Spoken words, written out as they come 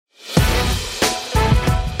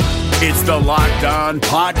It's the Locked On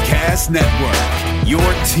Podcast Network, your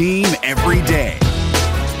team every day.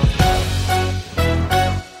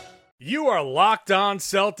 You are Locked On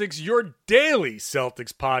Celtics, your daily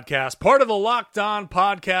Celtics podcast, part of the Locked On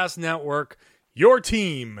Podcast Network, your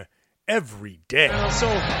team every day. I'm so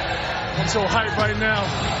hyped right now.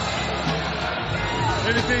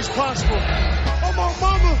 Anything's possible. Oh,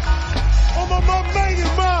 my mama made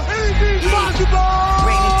it, ma. Anything's possible.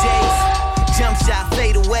 Rainy days, jump shot,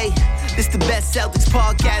 fade away. This the best Celtics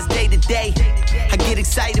podcast day to day. I get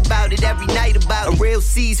excited about it every night about it. A real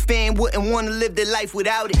C's fan wouldn't want to live their life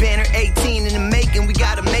without it. Banner 18 in the making, we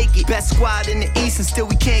gotta make it. Best squad in the East and still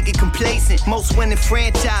we can't get complacent. Most winning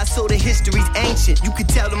franchise, so the history's ancient. You could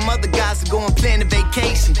tell them other guys to go and plan a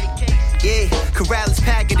vacation. Yeah, Karalis,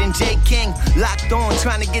 Packard, and J. King locked on,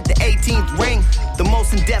 trying to get the 18th ring. The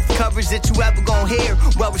most in-depth coverage that you ever gonna hear.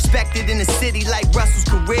 Well respected in the city like Russell's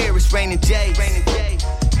career. It's Rain and Jay.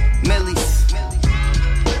 Millie's.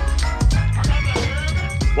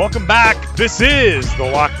 Welcome back. This is the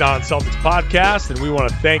Locked On Celtics podcast, and we want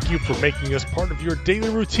to thank you for making us part of your daily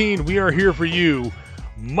routine. We are here for you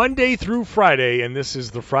Monday through Friday, and this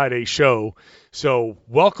is the Friday show. So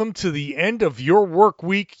welcome to the end of your work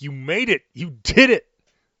week. You made it. You did it.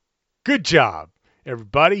 Good job,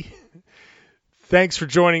 everybody. Thanks for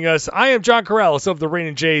joining us. I am John Karalis of the Rain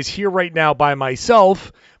and Jays, here right now by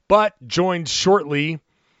myself, but joined shortly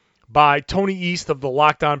by Tony East of the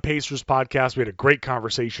Locked On Pacers podcast. We had a great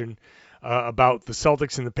conversation about the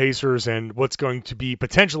Celtics and the Pacers and what's going to be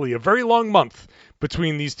potentially a very long month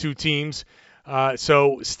between these two teams.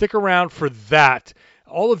 So stick around for that.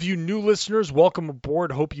 All of you new listeners, welcome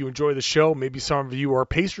aboard. Hope you enjoy the show. Maybe some of you are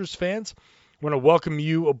Pacers fans. I want to welcome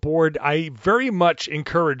you aboard. I very much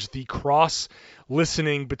encourage the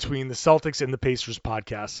cross-listening between the Celtics and the Pacers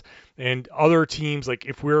podcasts and other teams. Like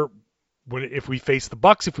if we face the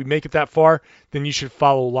Bucks, if we make it that far, then you should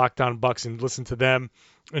follow Locked On Bucks and listen to them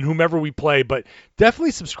and whomever we play. But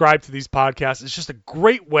definitely subscribe to these podcasts. It's just a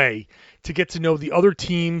great way to get to know the other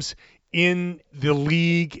teams in the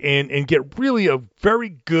league and get really a very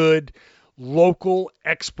good local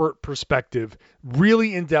expert perspective,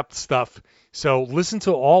 really in-depth stuff. So listen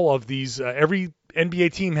to all of these. Every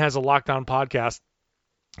NBA team has a Locked On podcast.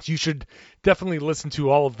 You should definitely listen to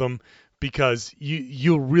all of them, because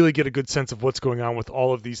you'll really get a good sense of what's going on with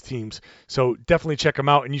all of these teams. So definitely check them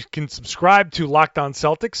out. And you can subscribe to Locked On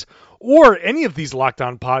Celtics or any of these Locked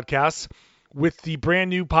On podcasts with the brand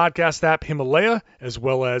new podcast app Himalaya, as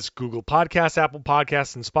well as Google Podcasts, Apple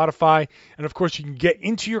Podcasts, and Spotify. And of course, you can get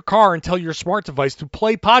into your car and tell your smart device to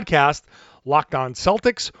play podcast Locked On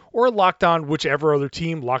Celtics or Locked On whichever other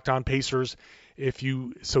team, Locked On Pacers, if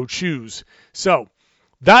you so choose. So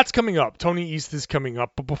that's coming up. Tony East is coming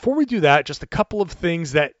up. But before we do that, just a couple of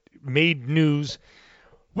things that made news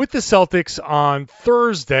with the Celtics on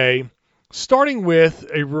Thursday, starting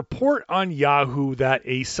with a report on Yahoo that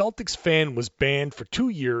a Celtics fan was banned for 2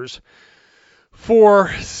 years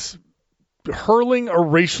for hurling a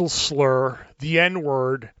racial slur, the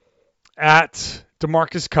N-word, at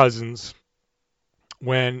DeMarcus Cousins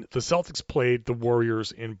when the Celtics played the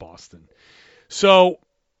Warriors in Boston. So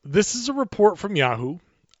this is a report from Yahoo.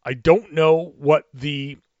 I don't know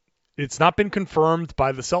it's not been confirmed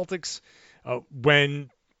by the Celtics. When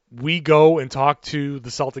we go and talk to the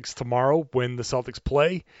Celtics tomorrow, when the Celtics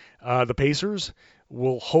play the Pacers,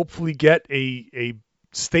 we'll hopefully get a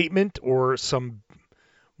statement or some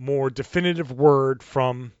more definitive word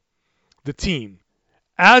from the team.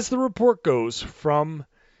 As the report goes from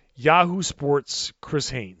Yahoo Sports' Chris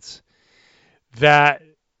Haynes, that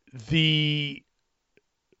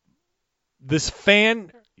this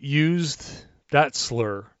fan used that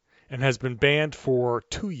slur and has been banned for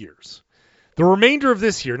 2 years. The remainder of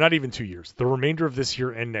this year, not even 2 years, the remainder of this year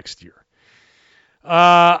and next year.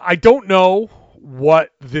 I don't know what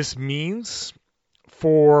this means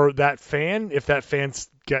for that fan, if that fan,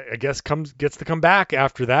 I guess, gets to come back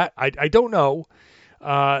after that. I don't know.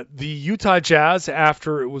 The Utah Jazz,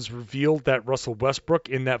 after it was revealed that Russell Westbrook,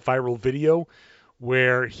 in that viral video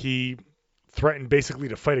where he threatened basically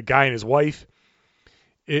to fight a guy and his wife,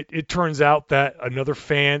 it turns out that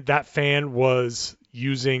that fan was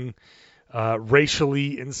using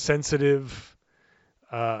racially insensitive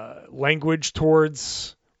language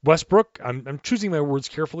towards Westbrook. I'm choosing my words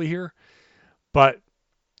carefully here, but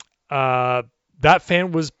that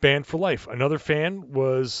fan was banned for life. Another fan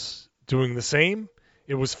was doing the same.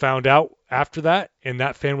 It was found out after that, and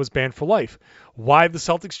that fan was banned for life. Why the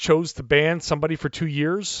Celtics chose to ban somebody for 2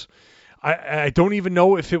 years, I don't even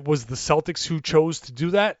know if it was the Celtics who chose to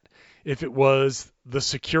do that, if it was the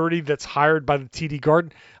security that's hired by the TD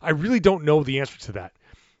Garden. I really don't know the answer to that.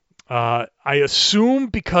 I assume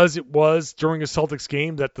because it was during a Celtics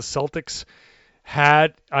game that the Celtics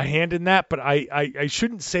had a hand in that, but I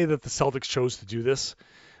shouldn't say that the Celtics chose to do this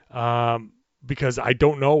because I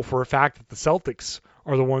don't know for a fact that the Celtics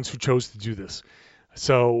are the ones who chose to do this.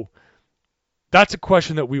 So that's a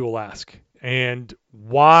question that we will ask. And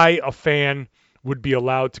why a fan would be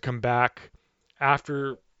allowed to come back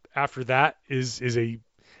after that is a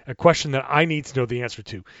question that I need to know the answer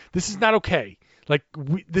to. This is not okay. Like,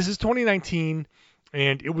 this is 2019,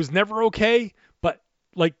 and it was never okay, but,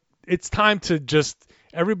 like, it's time to just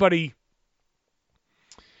everybody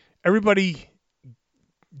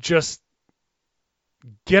just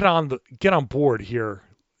get on board here.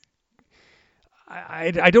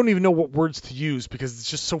 I don't even know what words to use because it's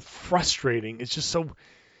just so frustrating. It's just so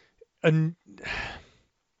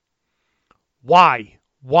why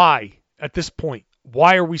at this point?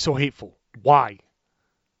 Why are we so hateful? Why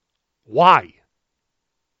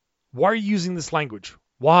are you using this language?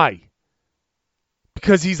 Why?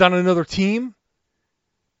 Because he's on another team?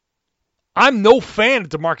 I'm no fan of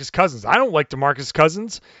DeMarcus Cousins. I don't like DeMarcus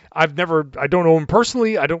Cousins. I don't know him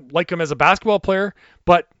personally. I don't like him as a basketball player,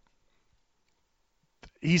 but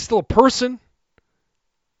he's still a person.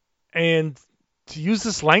 And to use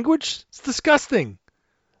this language, it's disgusting.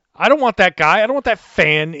 I don't want that guy. I don't want that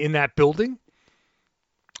fan in that building.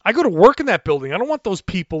 I go to work in that building. I don't want those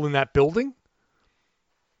people in that building.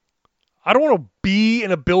 I don't want to be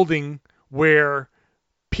in a building where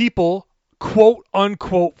people, quote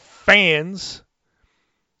unquote, fans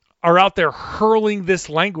are out there hurling this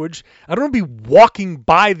language. I don't want to be walking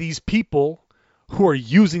by these people who are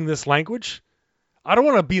using this language. I don't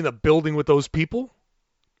want to be in the building with those people.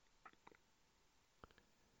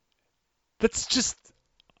 That's just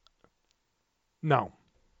no.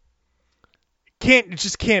 It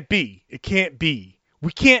just can't be. It can't be.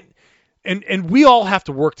 We can't, and we all have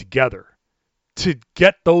to work together to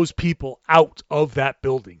get those people out of that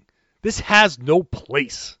building. This has no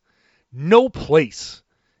place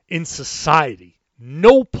in society,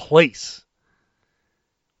 no place.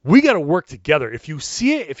 We got to work together. If you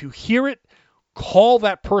see it, if you hear it, call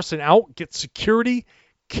that person out, get security,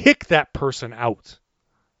 kick that person out.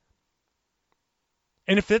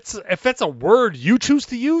 And if it's a word you choose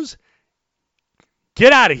to use,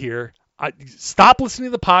 get out of here. Stop listening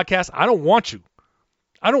to the podcast. I don't want you.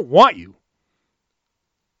 I don't want you.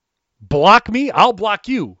 Block me, I'll block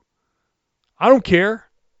you. I don't care.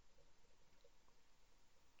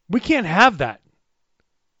 We can't have that.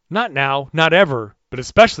 Not now, not ever, but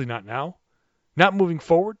especially not now. Not moving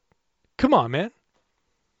forward. Come on, man.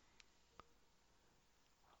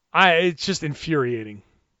 It's just infuriating.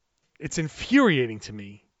 It's infuriating to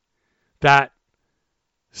me that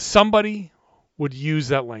somebody would use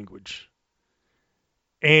that language.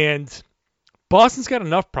 And Boston's got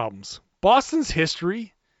enough problems. Boston's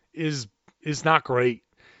history is not great.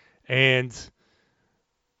 And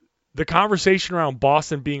the conversation around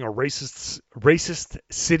Boston being a racist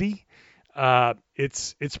city,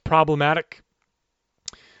 it's problematic.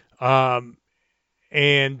 And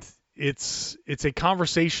it's a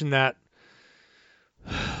conversation that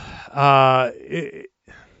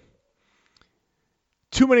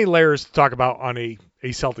too many layers to talk about on a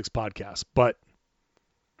Celtics podcast, but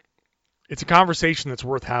it's a conversation that's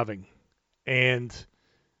worth having. And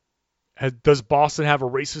does Boston have a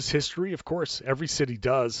racist history? Of course, every city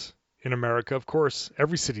does in America. Of course,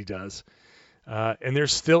 every city does. And it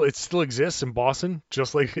still exists in Boston,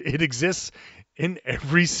 just like it exists in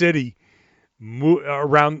every city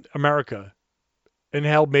around America, and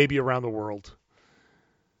hell, maybe around the world.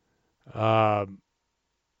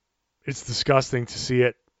 It's disgusting to see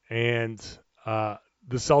it, and the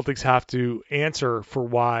Celtics have to answer for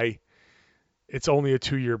why it's only a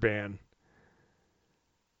 2-year ban.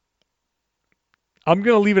 I'm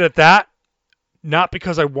going to leave it at that, not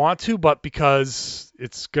because I want to, but because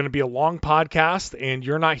it's going to be a long podcast, and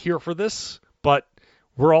you're not here for this, but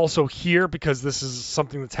we're also here because this is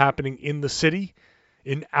something that's happening in the city,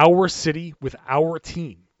 in our city, with our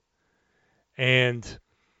team. And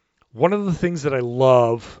one of the things that I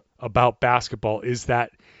love about basketball is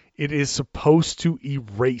that it is supposed to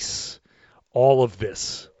erase all of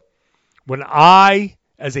this. When I,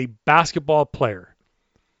 as a basketball player,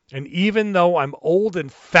 and even though I'm old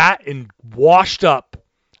and fat and washed up,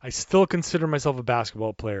 I still consider myself a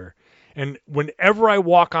basketball player. And whenever I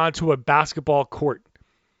walk onto a basketball court,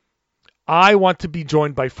 I want to be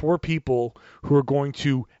joined by 4 people who are going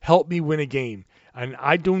to help me win a game. And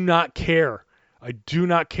I do not care. I do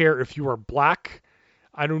not care if you are black.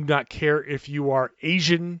 I do not care if you are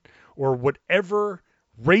Asian or whatever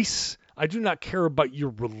race. I do not care about your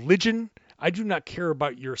religion. I do not care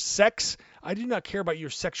about your sex. I do not care about your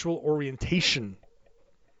sexual orientation.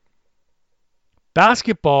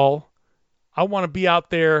 Basketball, I want to be out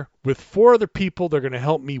there with 4 other people that are going to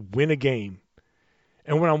help me win a game.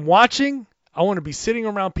 And when I'm watching, I want to be sitting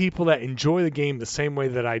around people that enjoy the game the same way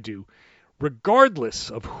that I do. Regardless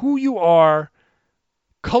of who you are,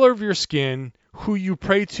 color of your skin, who you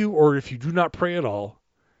pray to, or if you do not pray at all.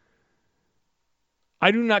 I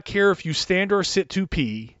do not care if you stand or sit to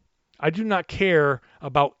pee. I do not care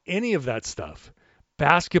about any of that stuff.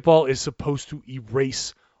 Basketball is supposed to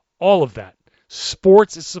erase all of that.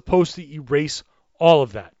 Sports is supposed to erase all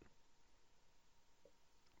of that.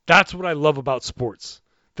 That's what I love about sports.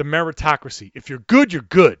 The meritocracy. If you're good, you're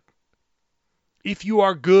good. If you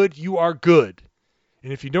are good, you are good.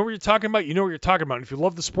 And if you know what you're talking about, you know what you're talking about. And if you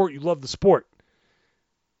love the sport, you love the sport.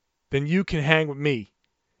 Then you can hang with me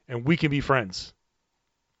and we can be friends.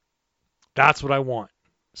 That's what I want.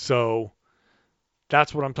 So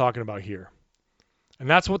that's what I'm talking about here. And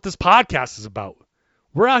that's what this podcast is about.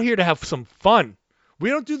 We're out here to have some fun. We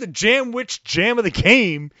don't do the jam of the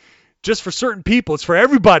game just for certain people. It's for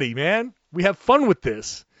everybody, man. We have fun with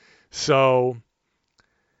this. So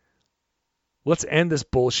let's end this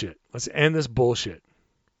bullshit. Let's end this bullshit.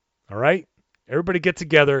 All right? Everybody get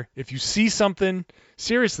together. If you see something,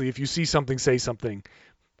 seriously, if you see something, say something.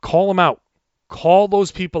 Call them out. Call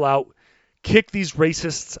those people out. Kick these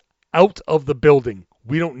racists out of the building.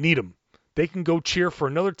 We don't need them. They can go cheer for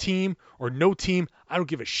another team or no team. I don't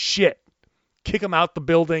give a shit. Kick them out the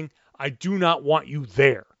building. I do not want you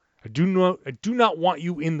there. I do not want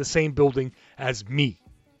you in the same building as me.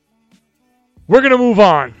 We're going to move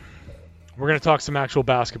on. We're going to talk some actual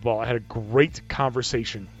basketball. I had a great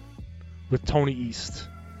conversation with Tony East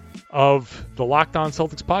of the Locked On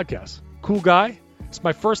Celtics podcast. Cool guy. It's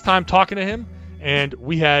my first time talking to him, and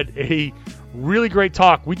we had a really great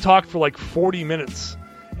talk. We talked for like 40 minutes,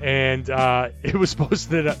 and it was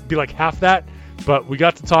supposed to be like half that, but we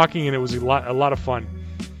got to talking, and it was a lot of fun.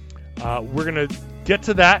 We're going to get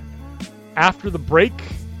to that after the break.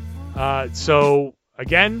 So,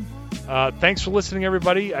 again, thanks for listening,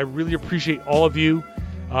 everybody. I really appreciate all of you.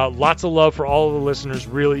 Lots of love for all of the listeners,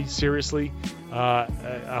 really, seriously.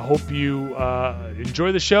 I hope you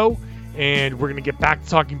enjoy the show, and we're going to get back to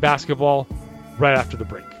talking basketball right after the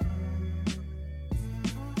break.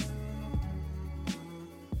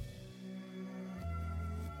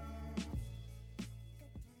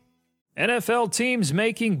 NFL teams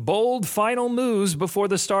making bold final moves before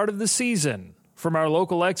the start of the season. From our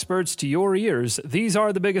local experts to your ears, these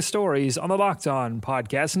are the biggest stories on the Locked On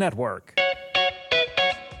Podcast Network.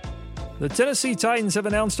 The Tennessee Titans have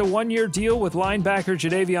announced a one-year deal with linebacker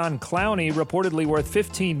Jadeveon Clowney, reportedly worth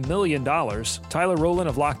 $15 million. Tyler Rowland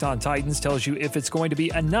of Locked On Titans tells you if it's going to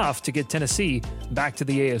be enough to get Tennessee back to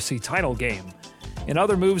the AFC title game. In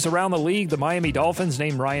other moves around the league, the Miami Dolphins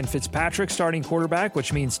named Ryan Fitzpatrick starting quarterback,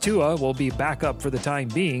 which means Tua will be back up for the time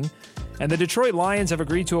being. And the Detroit Lions have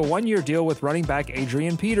agreed to a one-year deal with running back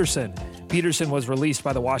Adrian Peterson. Peterson was released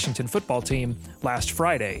by the Washington football team last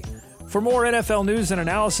Friday. For more NFL news and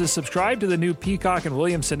analysis, subscribe to the new Peacock and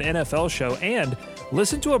Williamson NFL show and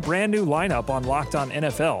listen to a brand new lineup on Locked On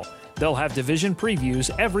NFL. They'll have division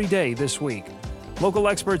previews every day this week. Local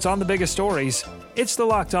experts on the biggest stories. It's the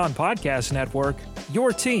Locked On Podcast Network,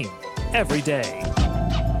 your team every day.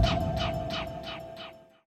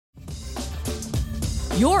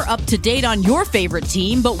 You're up to date on your favorite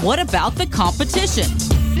team, but what about the competition?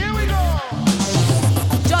 Here we go.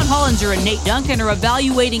 John Hollinger and Nate Duncan are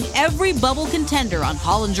evaluating every bubble contender on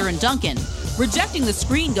Hollinger and Duncan. Rejecting the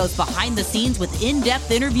Screen goes behind the scenes with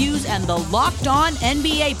in-depth interviews, and the Locked On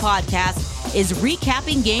NBA podcast is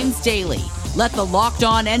recapping games daily. Let the Locked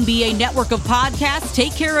On NBA network of podcasts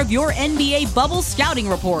take care of your NBA bubble scouting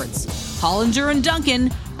reports. Hollinger and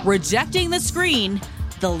Duncan, Rejecting the Screen,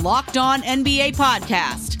 the Locked On NBA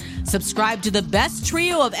podcast. Subscribe to the best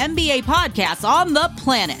trio of NBA podcasts on the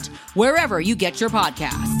planet, wherever you get your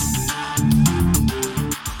podcasts.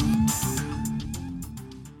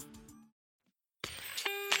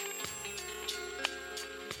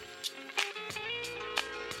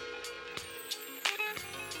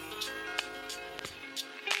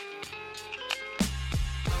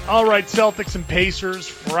 All right, Celtics and Pacers,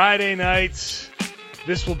 Friday night.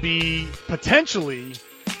 This will be potentially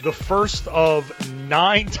the first of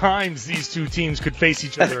 9 times these two teams could face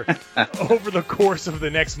each other over the course of the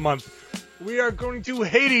next month. We are going to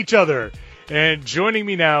hate each other. And joining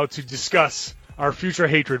me now to discuss our future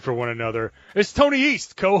hatred for one another is Tony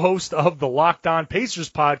East, co-host of the Locked On Pacers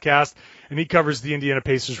podcast, and he covers the Indiana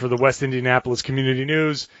Pacers for the West Indianapolis Community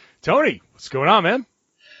News. Tony, what's going on, man?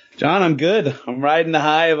 John, I'm good. I'm riding the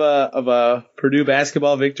high of a Purdue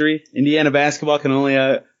basketball victory. Indiana basketball can only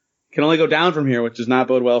go down from here, which does not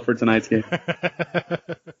bode well for tonight's game.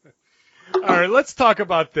 All right, let's talk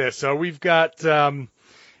about this. So we've got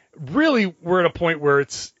really we're at a point where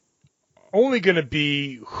it's only going to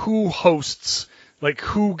be who hosts, like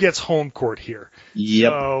who gets home court here.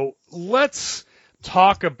 Yep. So let's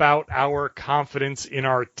talk about our confidence in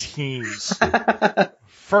our teams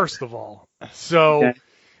first of all. So. Okay.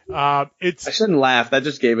 I shouldn't laugh. That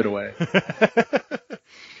just gave it away.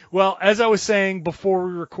 Well, as I was saying before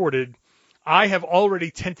we recorded, I have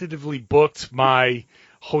already tentatively booked my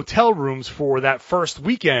hotel rooms for that first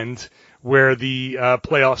weekend where the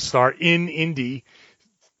playoffs start in Indy,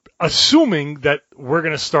 assuming that we're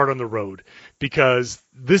going to start on the road because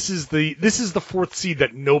this is the fourth seed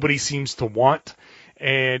that nobody seems to want.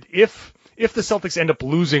 And if the Celtics end up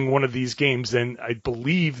losing one of these games, then I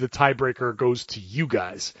believe the tiebreaker goes to you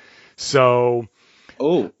guys. So,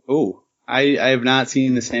 I have not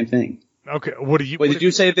seen the same thing. Okay, what do you? Wait, did you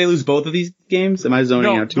say if they lose both of these games? Am I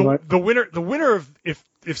zoning out too much? The winner of if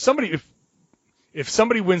somebody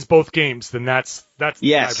wins both games, then that's the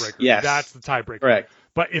tiebreaker. Yes, that's the tiebreaker. Correct.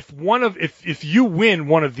 But if you win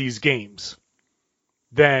one of these games,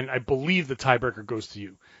 then I believe the tiebreaker goes to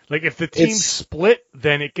you. Like if the teams split,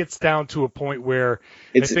 then it gets down to a point where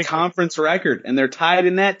it's a conference record, and they're tied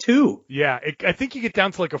in that too. Yeah, I think you get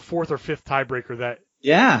down to like a fourth or fifth tiebreaker that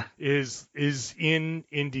is in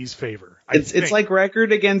Indy's favor. It's like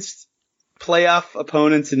record against playoff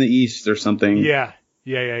opponents in the East or something. Yeah.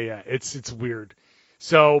 It's weird.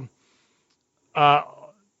 So,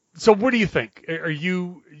 what do you think? Are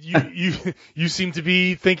you seem to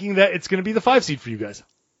be thinking that it's going to be the 5 seed for you guys?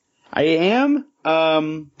 I am,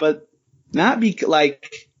 but not you're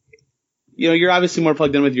obviously more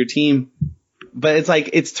plugged in with your team, but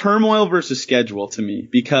it's turmoil versus schedule to me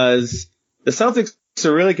because the Celtics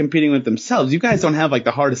are really competing with themselves. You guys don't have like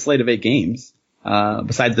the hardest slate of 8 games,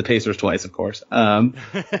 besides the Pacers twice, of course.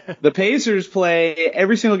 The Pacers play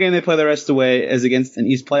every single game they play the rest of the way as against an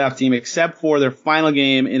East playoff team except for their final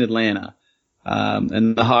game in Atlanta.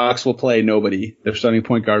 And the Hawks will play nobody. Their starting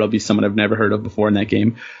point guard will be someone I've never heard of before in that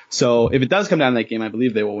game. So if it does come down to that game, I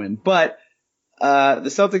believe they will win. But the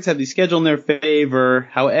Celtics have the schedule in their favor.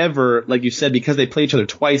 However, like you said, because they play each other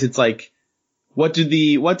twice, it's like, what do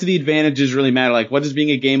the advantages really matter? Like, what does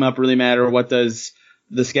being a game up really matter? What does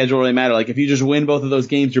the schedule really matter? Like, if you just win both of those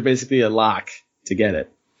games, you're basically a lock to get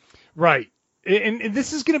it. Right. And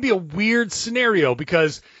this is going to be a weird scenario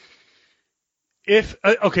because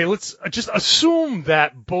let's just assume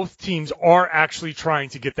that both teams are actually trying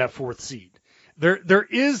to get that 4th seed. There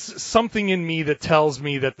is something in me that tells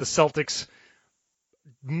me that the Celtics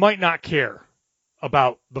might not care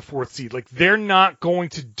about the 4th seed. Like they're not going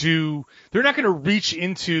to reach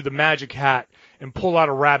into the magic hat and pull out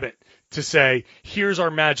a rabbit to say, here's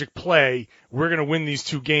our magic play. We're going to win these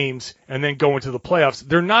 2 games and then go into the playoffs.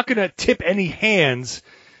 They're not going to tip any hands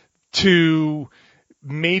to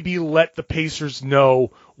maybe let the Pacers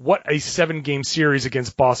know what a 7-game series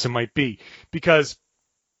against Boston might be. Because,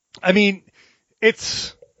 I mean,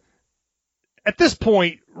 it's at this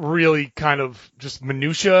point really kind of just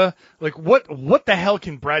minutia. Like, what the hell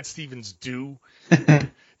can Brad Stevens do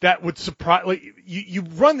that would surprise? Like, you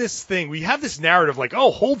run this thing. We have this narrative like, oh,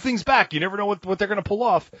 hold things back. You never know what they're going to pull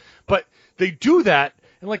off. But they do that.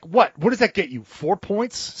 And like, what does that get you? 4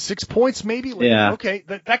 points, 6 points, maybe? Like, yeah. Okay,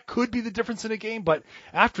 that could be the difference in a game. But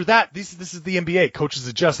after that, this is the NBA. Coaches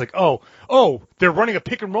adjust. Like, oh, they're running a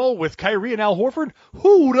pick and roll with Kyrie and Al Horford.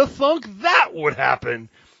 Who'd have thunk that would happen?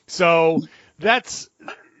 So there's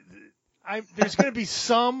going to be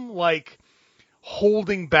some like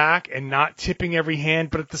holding back and not tipping every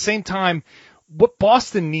hand. But at the same time, what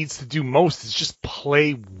Boston needs to do most is just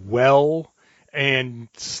play well and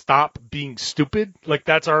stop being stupid. Like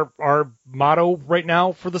that's our motto right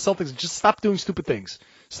now for the Celtics. Just stop doing stupid things.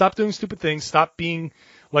 Stop doing stupid things. Stop being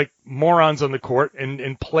like morons on the court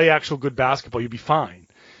and play actual good basketball. You'll be fine.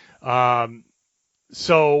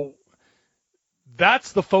 So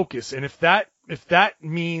that's the focus. And if that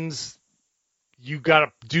means you got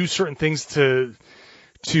to do certain things to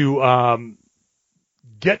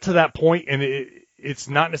get to that point, and it's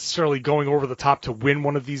not necessarily going over the top to win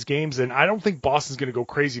one of these games, and I don't think Boston's going to go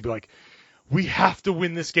crazy, be like, we have to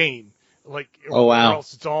win this game. Like, oh, wow. Or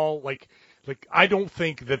else it's all like I don't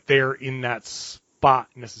think that they're in that spot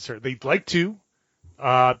necessarily. They'd like to.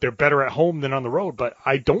 They're better at home than on the road, but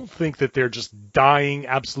I don't think that they're just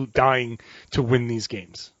absolute dying to win these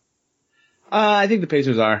games. I think the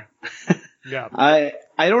Pacers are. Yeah.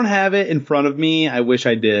 I don't have it in front of me. I wish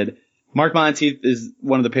I did. Mark Monteith is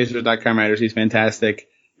one of the Pacers.com writers. He's fantastic.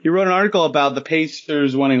 he wrote an article about the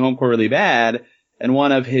Pacers wanting home court really bad, and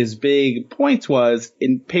one of his big points was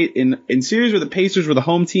in series where the Pacers were the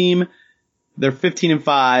home team, they're 15-5,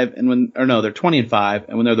 they're 20-5,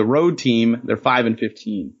 and when they're the road team, they're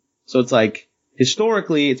 5-15. So it's like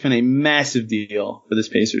historically, it's been a massive deal for this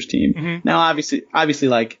Pacers team. Mm-hmm. Now, obviously,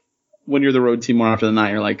 like when you're the road team more often than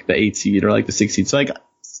not, you're like the 8 seed or like the 6 seed. So like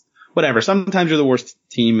whatever. Sometimes you're the worst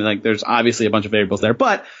team. Like there's obviously a bunch of variables there,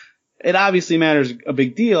 but it obviously matters a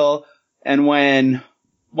big deal. And when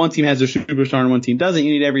one team has their superstar and one team doesn't,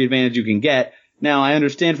 you need every advantage you can get. Now, I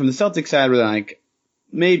understand from the Celtics side where they're like,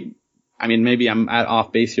 maybe I'm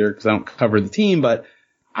off base here because I don't cover the team, but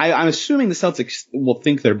I'm assuming the Celtics will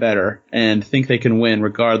think they're better and think they can win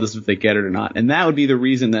regardless if they get it or not. And that would be the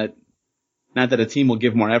reason that, not that a team will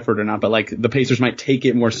give more effort or not, but like the Pacers might take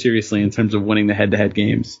it more seriously in terms of winning the head-to-head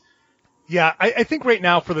games. Yeah, I think right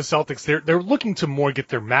now for the Celtics, they're looking to more get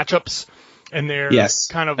their matchups, and they're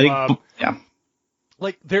kind of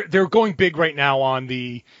like they're going big right now on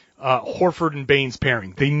the Horford and Baines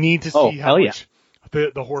pairing. They need to see how much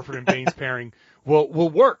the Horford and Baines pairing will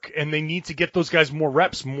work, and they need to get those guys more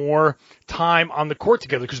reps, more time on the court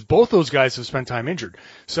together, because both those guys have spent time injured.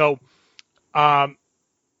 So,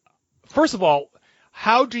 first of all,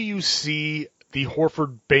 how do you see the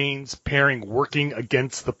Horford-Baines pairing working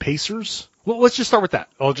against the Pacers? Well, let's just start with that.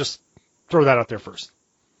 I'll just throw that out there first.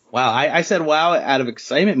 Wow, I said wow out of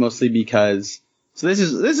excitement mostly because this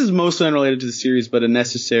is mostly unrelated to the series, but a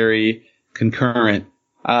necessary concurrent.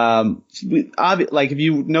 Like if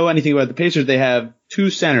you know anything about the Pacers, they have 2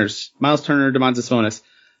 centers, Miles Turner, Domantas Sabonis.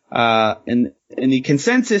 And the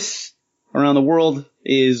consensus around the world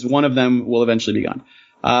is one of them will eventually be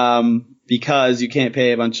gone. Because you can't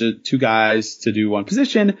pay a bunch of 2 guys to do one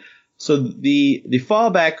position. So the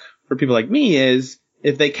fallback for people like me is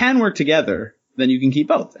if they can work together, then you can keep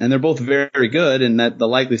both. And they're both very, very good. And that the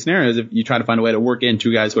likely scenario is if you try to find a way to work in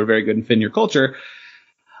 2 guys who are very good and fit in your culture.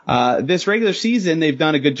 This regular season, they've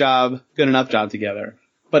done a good enough job together.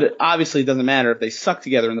 But it obviously doesn't matter if they suck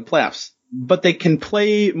together in the playoffs. But they can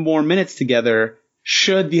play more minutes together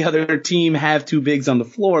should the other team have 2 bigs on the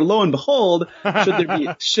floor. Lo and behold,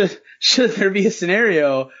 should there be a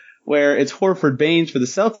scenario where it's Horford Baines for the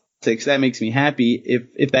Celtics, that makes me happy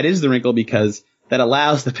if that is the wrinkle, because that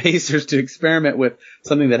allows the Pacers to experiment with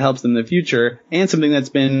something that helps them in the future and something that's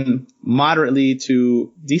been moderately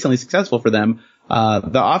to decently successful for them.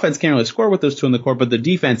 The offense can't really score with those 2 on the court, but the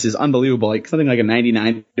defense is unbelievable, like something like a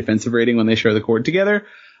 99 defensive rating when they share the court together.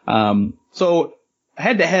 So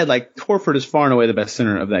head to head, like Horford is far and away the best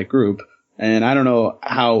center of that group. And I don't know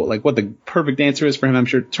what the perfect answer is for him. I'm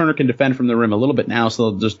sure Turner can defend from the rim a little bit now, so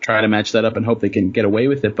they'll just try to match that up and hope they can get away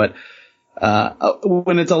with it. But,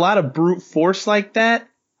 when it's a lot of brute force like that,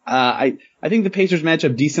 I think the Pacers match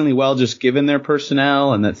up decently well just given their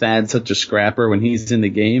personnel and that Thad's such a scrapper when he's in the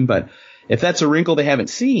game. But if that's a wrinkle they haven't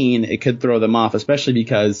seen, it could throw them off, especially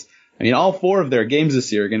because, all 4 of their games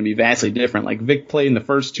this year are going to be vastly different. Like Vic played in the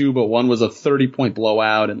first 2, but one was a 30-point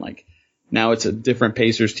blowout, and like now it's a different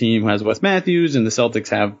Pacers team who has Wes Matthews, and the Celtics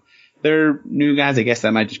have their new guys. I guess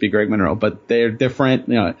that might just be Greg Monroe, but they're different.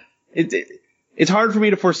 It's hard for me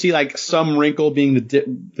to foresee like some wrinkle being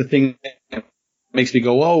the thing that makes me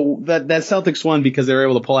go, oh, that Celtics won because they were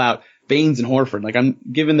able to pull out Baines and Horford. Like I'm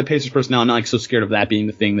given the Pacers personnel, I'm not like so scared of that being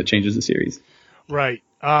the thing that changes the series. Right.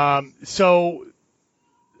 So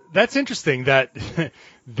that's interesting that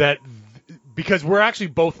because we're actually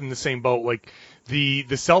both in the same boat. Like the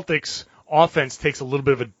Celtics offense takes a little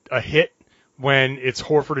bit of a hit when it's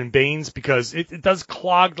Horford and Baines because it does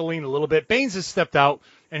clog the lane a little bit. Baines has stepped out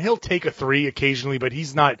and he'll take a 3 occasionally, but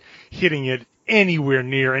he's not hitting it anywhere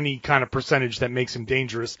near any kind of percentage that makes him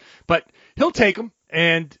dangerous. But he'll take them.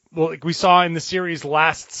 And well, like we saw in the series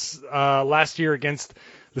last year against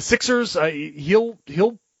the Sixers,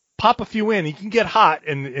 he'll pop a few in. He can get hot,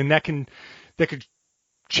 and that could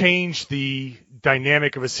change the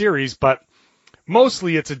dynamic of a series. But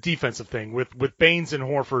mostly it's a defensive thing. With Baines and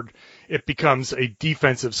Horford, it becomes a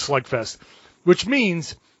defensive slugfest, which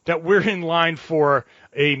means that we're in line for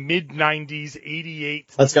a mid-90s,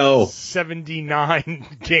 88, let's go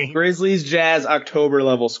 79 game. Grizzlies Jazz October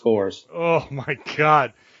level scores. Oh my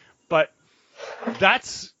God. But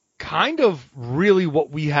that's kind of really what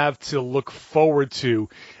we have to look forward to.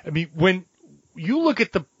 When you look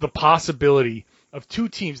at the possibility of 2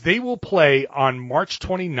 teams, they will play on March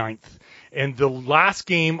 29th, and the last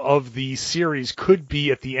game of the series could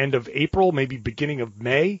be at the end of April, maybe beginning of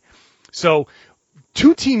May. So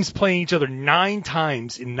 2 teams playing each other 9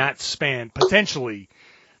 times in that span, potentially.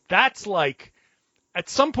 That's like, at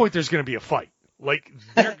some point there's going to be a fight. Like,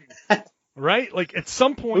 right? Like at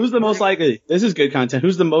some point, who's the most likely? This is good content.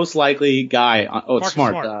 Who's the most likely guy? Marcus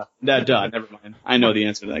Smart. Smart. Never mind. I know the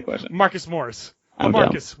answer to that question. Marcus Morris. I'm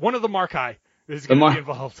Marcus, one of the Markai is going to be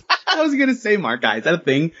involved. I was gonna say Markai. Is that a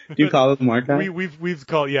thing? Do you call it Markai? We've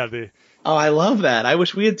called Oh, I love that. I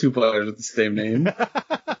wish we had 2 players with the same name.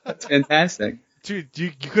 That's fantastic. Dude,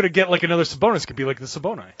 you could have get like another Sabonis. Could be like the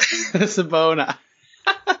Saboni. Sabona.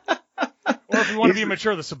 Or if you want to be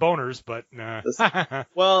mature, the Saboners, but nah.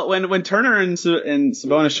 Well, when Turner and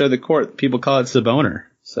Sabonis share the court, people call it Saboner.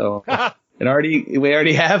 So we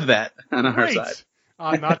already have that on our side.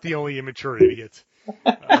 I'm not the only immature idiot.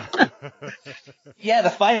 Yeah,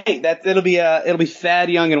 the fight it'll be Thad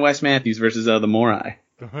Young and Wes Matthews versus the Morai.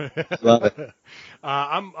 Love it.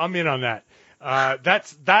 I'm in on that.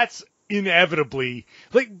 That's inevitably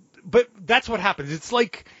but that's what happens. It's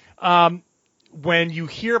like when you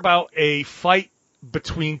hear about a fight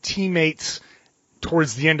between teammates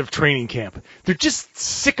towards the end of training camp. They're just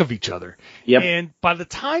sick of each other. Yep. And by the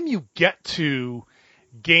time you get to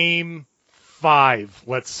game 5,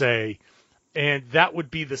 let's say, and that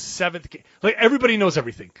would be the 7th game, like everybody knows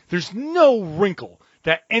everything. There's no wrinkle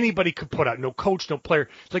that anybody could put out. No coach, no player.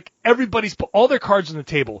 Like everybody's put all their cards on the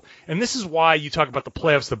table. And this is why you talk about the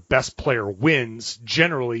playoffs, the best player wins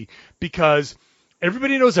generally, because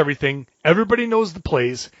everybody knows everything. Everybody knows the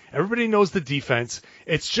plays. Everybody knows the defense.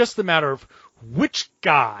 It's just a matter of which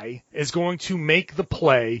guy is going to make the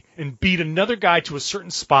play and beat another guy to a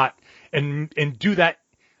certain spot and do that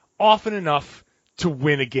often enough to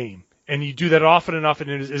win a game. And you do that often enough in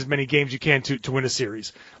as many games you can to win a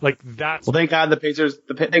series. Like that's. Well, thank God the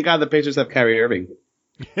Pacers have Kyrie Irving.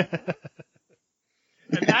 And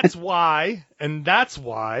that's why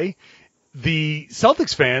the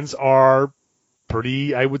Celtics fans are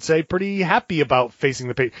pretty happy about facing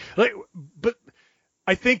the Pacers. But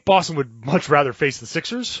I think Boston would much rather face the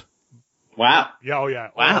Sixers. Wow. Yeah. Oh yeah.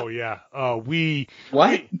 Wow. Oh yeah.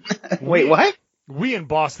 What? Wait, what? We in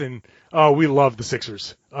Boston, we love the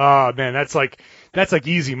Sixers. Man, that's like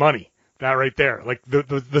easy money. That right there. Like the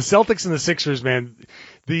Celtics and the Sixers, man.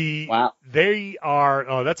 Wow. They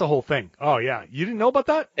are. That's a whole thing. Oh yeah, you didn't know about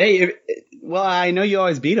that? Hey, well, I know you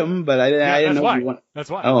always beat them, but I didn't know why. you won. That's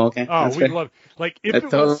why. Oh, okay. Oh, that's we fair. love if That's it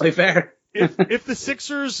totally was, fair. if the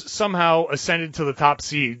Sixers somehow ascended to the top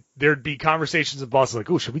seed, there'd be conversations in Boston like,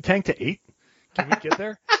 "Oh, should we tank to 8? Can we get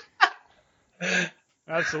there?"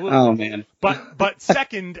 Absolutely. Oh man. But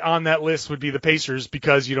second on that list would be the Pacers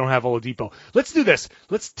because you don't have Oladipo. Let's do this.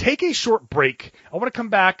 Let's take a short break. I want to come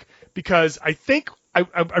back because I think I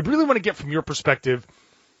really want to get from your perspective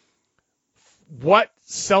what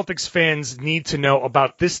Celtics fans need to know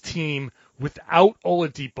about this team without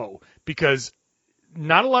Oladipo, because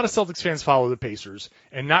not a lot of Celtics fans follow the Pacers,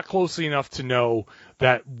 and not closely enough to know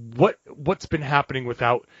that what's been happening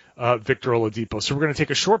without Victor Oladipo. So we're going to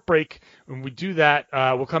take a short break. When we do that,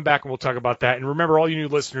 we'll come back and we'll talk about that. And remember, all you new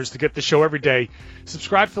listeners, to get the show every day,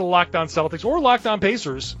 subscribe to the Locked On Celtics or Locked On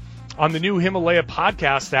Pacers on the new Himalaya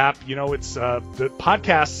podcast app. You know, it's the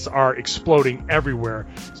podcasts are exploding everywhere.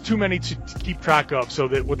 It's too many to keep track of. So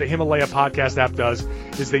that what the Himalaya podcast app does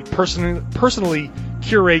is they personally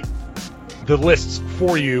curate the lists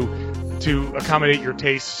for you to accommodate your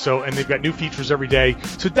tastes. And they've got new features every day.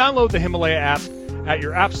 So download the Himalaya app at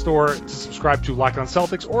your app store to subscribe to Locked On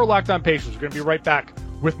Celtics or Locked On Pacers. We're going to be right back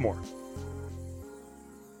with more.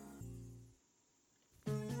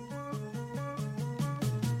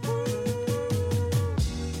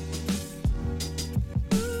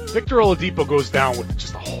 Victor Oladipo goes down with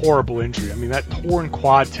just a horrible injury. I mean, that torn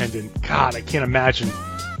quad tendon, God, I can't imagine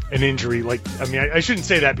an injury like, I shouldn't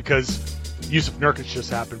say that because Yusuf Nurkic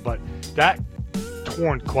just happened, but that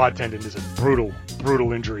torn quad tendon is a brutal,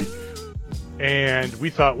 brutal injury. And we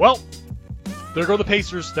thought, well, there go the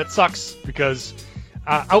Pacers. That sucks because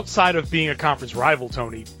outside of being a conference rival,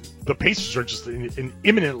 Tony, the Pacers are just an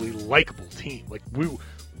eminently likable team. Like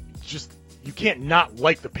you can't not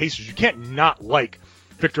like the Pacers. You can't not like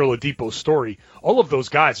Victor Oladipo's story. All of those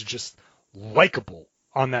guys are just likable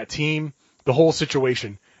on that team, the whole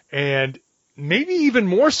situation. And maybe even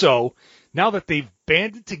more so now that they've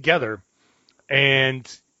banded together and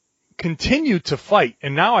continue to fight.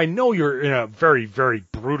 And now I know you're in a very, very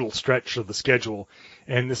brutal stretch of the schedule.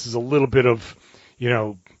 And this is a little bit of,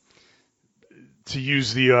 to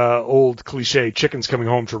use the old cliche, chickens coming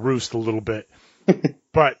home to roost a little bit.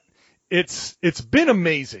 But it's been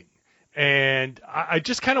amazing. And I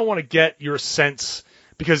just kind of want to get your sense,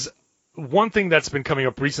 because one thing that's been coming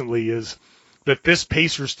up recently is that this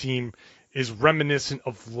Pacers team is reminiscent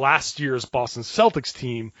of last year's Boston Celtics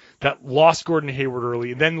team that lost Gordon Hayward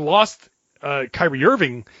early and then lost Kyrie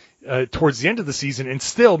Irving towards the end of the season and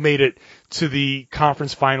still made it to the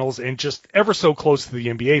conference finals and just ever so close to the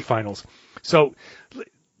NBA finals. So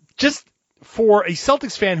just for a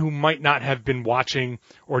Celtics fan who might not have been watching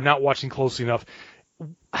or not watching closely enough,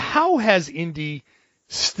 how has Indy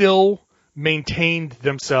still maintained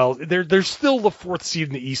themselves? They're still the 4th seed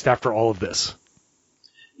in the East after all of this.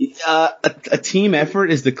 A team effort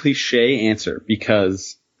is the cliche answer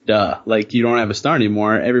because, like you don't have a star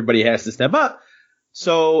anymore. Everybody has to step up.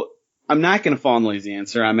 So I'm not going to fall in the lazy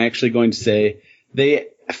answer. I'm actually going to say they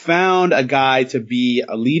found a guy to be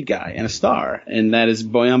a lead guy and a star, and that is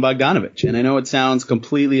Bojan Bogdanović. And I know it sounds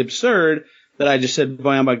completely absurd that I just said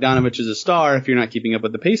Bojan Bogdanović is a star if you're not keeping up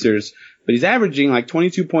with the Pacers, but he's averaging like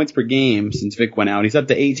 22 points per game since Vic went out. He's up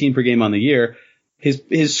to 18 per game on the year.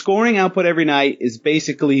 His scoring output every night is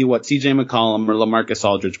basically what CJ McCollum or LaMarcus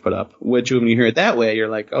Aldridge put up, which when you hear it that way, you're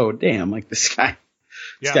like, oh, damn, like this guy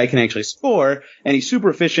can actually score. And he's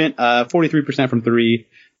super efficient, 43% from 3,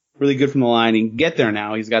 really good from the line. He can get there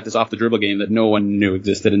now. He's got this off the dribble game that no one knew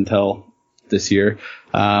existed until this year.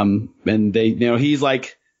 And he's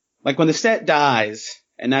like when the set dies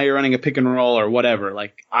and now you're running a pick and roll or whatever,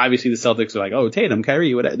 like obviously the Celtics are like, oh, Tatum,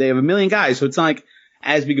 Kyrie, whatever. They have a million guys, so it's not like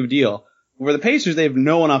as big of a deal. For the Pacers, they have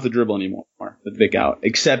no one off the dribble anymore with Vic out,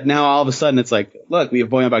 except now all of a sudden it's like, look, we have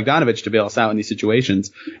Bojan Bogdanović to bail us out in these situations.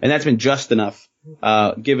 And that's been just enough,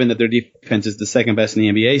 given that their defense is the second best in the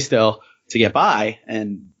NBA still, to get by.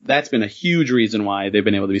 And that's been a huge reason why they've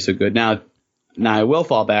been able to be so good. Now I will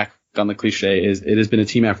fall back on the cliche is it has been a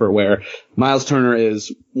team effort where Miles Turner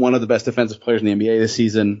is one of the best defensive players in the NBA this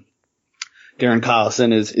season. Darren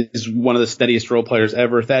Collison is one of the steadiest role players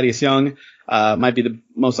ever. Thaddeus Young might be the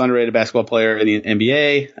most underrated basketball player in the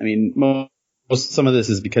NBA. I mean, some of this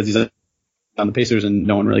is because he's on the Pacers and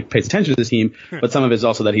no one really pays attention to this team, but some of it is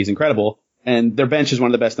also that he's incredible. And their bench is one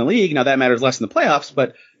of the best in the league. Now that matters less in the playoffs,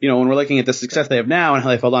 but when we're looking at the success they have now and how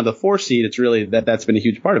they've held on to the 4 seed, it's really that's been a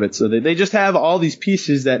huge part of it. So they just have all these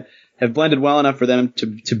pieces that have blended well enough for them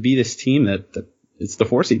to be this team that it's the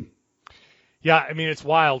 4 seed. Yeah, I mean, it's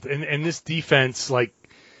wild. And this defense, like,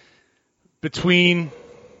 between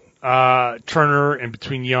Turner and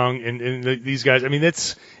between Young and these guys, I mean,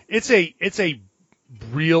 it's a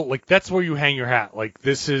real, like, that's where you hang your hat. Like,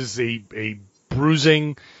 this is a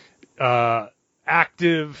bruising,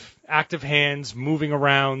 active hands, moving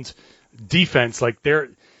around defense. Like,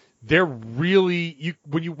 they're really,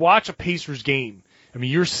 when you watch a Pacers game, I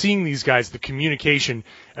mean, you're seeing these guys, the communication,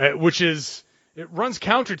 which is, it runs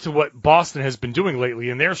counter to what Boston has been doing lately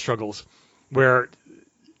in their struggles, where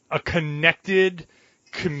a connected,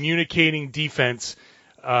 communicating defense,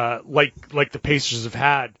 like the Pacers have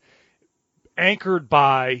had, anchored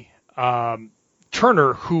by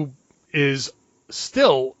Turner, who is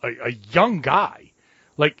still a young guy.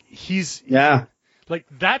 Like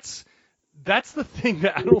that's the thing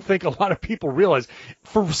that I don't think a lot of people realize.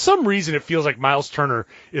 For some reason, it feels like Miles Turner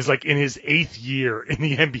is like in his 8th year in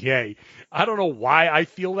the NBA. I don't know why I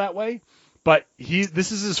feel that way, but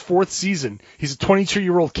this is his 4th season. He's a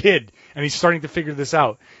 22-year-old kid, and he's starting to figure this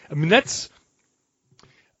out. I mean,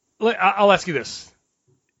 I'll ask you this.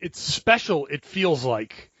 It's special, it feels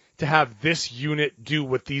like, to have this unit do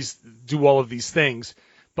all of these things.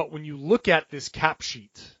 But when you look at this cap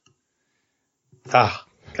sheet,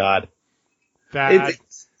 God. Thad,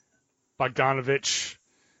 Bogdanović,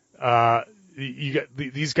 you got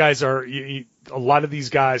these guys are a lot of these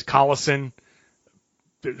guys. Collison,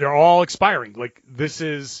 they're all expiring. Like this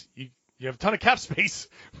is you have a ton of cap space,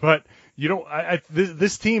 but you don't.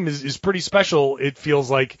 This team is pretty special. It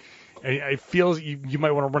feels like, and it feels you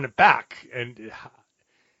might want to run it back. And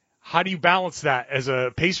how do you balance that as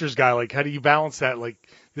a Pacers guy? Like how do you balance that? Like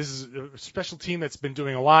this is a special team that's been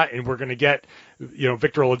doing a lot, and we're going to get,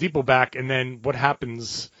 Victor Oladipo back. And then what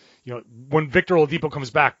happens, when Victor Oladipo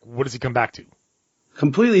comes back, what does he come back to?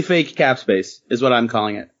 Completely fake cap space is what I'm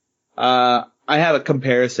calling it. I have a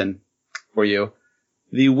comparison for you.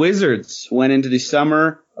 The Wizards went into the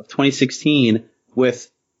summer of 2016 with,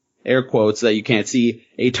 air quotes that you can't see,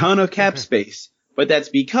 a ton of cap space. But that's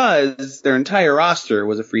because their entire roster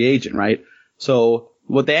was a free agent, right? So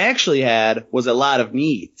what they actually had was a lot of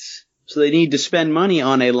needs. So they need to spend money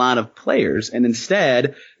on a lot of players. And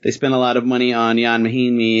instead, they spent a lot of money on Jan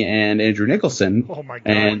Mahinmi and Andrew Nicholson. Oh, my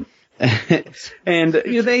God. And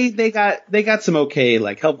they got some okay,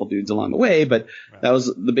 like, helpful dudes along the way, but that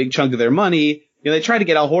was the big chunk of their money. They tried to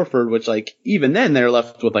get Al Horford, which, like, even then they're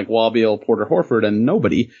left with, like, Wallbeal, Porter Horford, and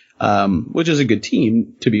nobody, which is a good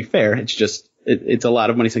team, to be fair. It's just, it's a lot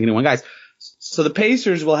of money sinking in one guy. So the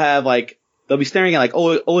Pacers will have, like, they'll be staring at, like,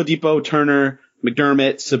 Oladipo, Turner,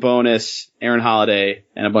 McDermott, Sabonis, Aaron Holiday,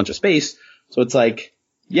 and a bunch of space. So it's like,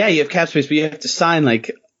 yeah, you have cap space, but you have to sign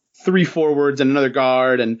like 3 forwards and another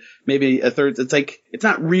guard and maybe a third. It's like, it's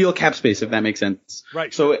not real cap space, if that makes sense.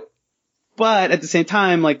 Right. So, but at the same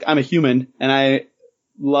time, like, I'm a human and I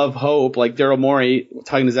love hope. Like Daryl Morey,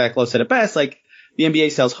 talking to Zach Lowe, said it best, like, the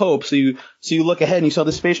NBA sells hope. So you look ahead and you saw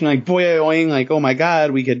this space and you're like, boing, like, oh my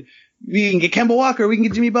God, we can get Kemba Walker, we can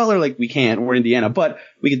get Jimmy Butler. Like, we can't, we're Indiana, but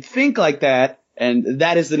we could think like that. And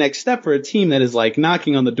that is the next step for a team that is like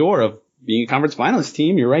knocking on the door of being a conference finalist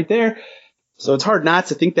team. You're right there. So it's hard not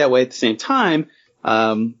to think that way at the same time.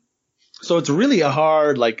 So it's really a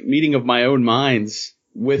hard, like, meeting of my own minds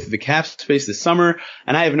with the cap space this summer.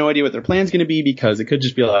 And I have no idea what their plan's going to be, because it could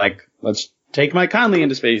just be like, let's take Mike Conley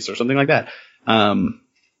into space or something like that.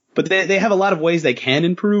 But they have a lot of ways they can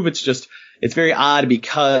improve. It's just, it's very odd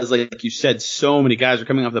because, like you said, so many guys are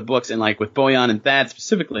coming off the books, and like with Bojan and Thad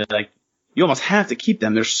specifically, like, you almost have to keep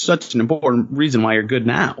them. There's such an important reason why you're good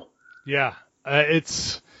now. Yeah. I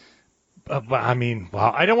mean,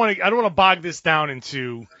 wow. I don't want to bog this down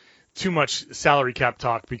into too much salary cap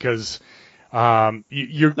talk, because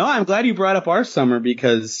you're. No, I'm glad you brought up our summer,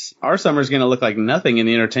 because our summer is going to look like nothing in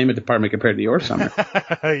the entertainment department compared to your summer.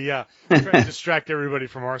 Yeah, I'm trying to distract everybody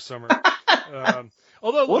from our summer.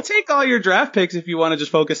 Although we'll take all your draft picks if you want to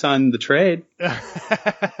just focus on the trade.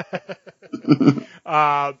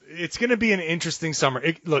 It's going to be an interesting summer.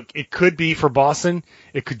 It could be for Boston.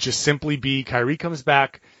 It could just simply be Kyrie comes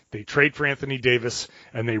back, they trade for Anthony Davis,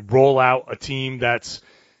 and they roll out a team that's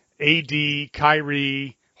AD,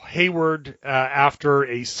 Kyrie, Hayward after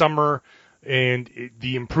a summer and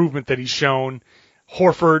the improvement that he's shown,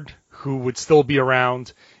 Horford, who would still be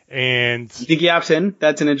around. And you think he opts in?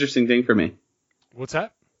 That's an interesting thing for me. What's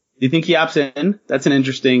that? Do you think he opts in? That's an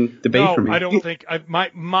interesting debate for me. No, I don't think.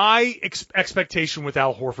 My expectation with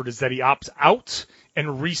Al Horford is that he opts out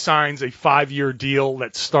and re-signs a 5-year deal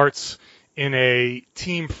that starts in a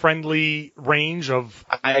team-friendly range of.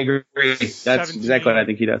 I agree. That's exactly what I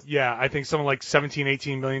think he does. Yeah, I think something like 17,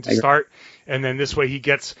 18 million to start, and then this way he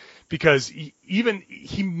gets, because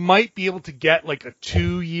he might be able to get like a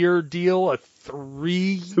 2-year deal, a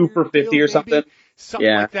 3-year 2 for 50 deal, or something.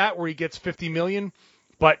 Something like that, where he gets $50 million,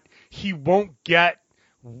 but he won't get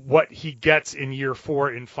what he gets in year 4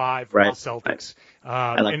 and 5 for the Celtics.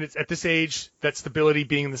 And it's at this age, that stability,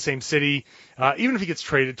 being in the same city, even if he gets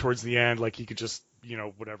traded towards the end, like he could just,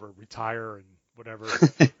 retire and whatever,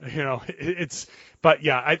 but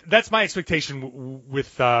yeah, that's my expectation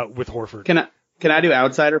with Horford. Can I do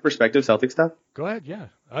outsider perspective Celtic stuff? Go ahead. Yeah.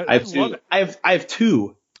 I have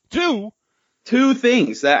two. Two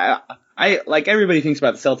things that I like. Everybody thinks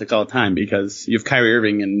about the Celtics all the time because you have Kyrie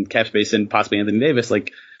Irving and cap space and possibly Anthony Davis.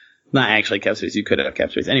 Like, not actually cap space. You could have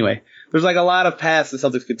cap space anyway. There's like a lot of paths the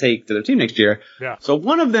Celtics could take to their team next year. Yeah. So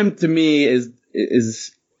one of them to me is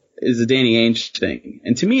the Danny Ainge thing,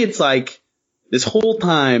 and to me it's like this whole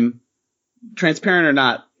time, transparent or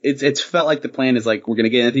not, it's felt like the plan is like, we're gonna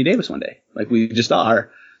get Anthony Davis one day, like we just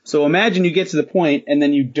are. So imagine you get to the point and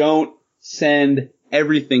then you don't send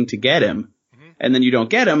everything to get him. And then you don't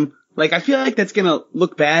get him, like, I feel like that's going to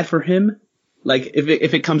look bad for him. Like,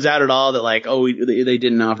 if it comes out at all that, like, oh, they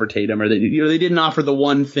didn't offer Tatum, or they didn't offer the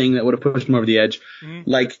one thing that would have pushed him over the edge. Mm-hmm.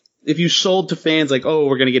 Like, if you sold to fans like, oh,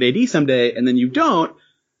 we're going to get AD someday, and then you don't,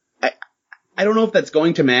 I don't know if that's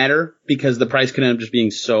going to matter, because the price could end up just being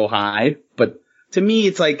so high. But to me,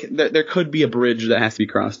 it's like there could be a bridge that has to be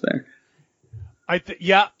crossed there. I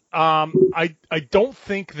don't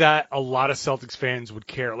think that a lot of Celtics fans would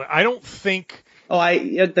care. Like, I don't think.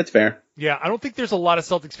 That's fair. Yeah, I don't think there's a lot of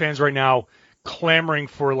Celtics fans right now clamoring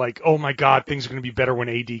for, like, oh my God, things are going to be better when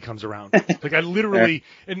AD comes around. Like, I literally,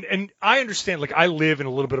 and I understand, like, I live in a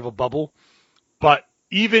little bit of a bubble, but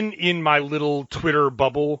even in my little Twitter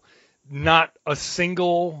bubble, not a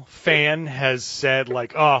single fan has said,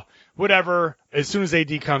 like, oh, whatever, as soon as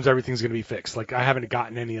AD comes, everything's going to be fixed. Like, I haven't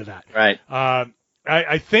gotten any of that. Right.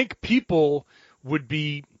 I think people would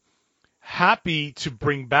be happy to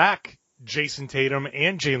bring back Jason Tatum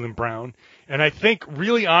and Jaylen Brown. And I think,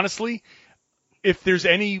 really honestly, if there's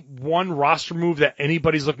any one roster move that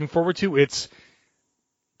anybody's looking forward to, it's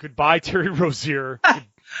goodbye Terry Rozier,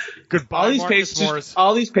 goodbye Marcus Morris.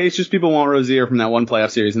 All these Pacers people want Rozier from that one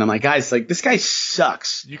playoff series, and I'm like, guys, like, this guy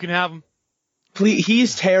sucks. You can have him. Please, he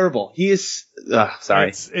is terrible. He is.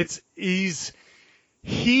 Sorry. It's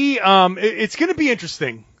going to be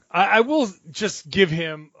interesting. I will just give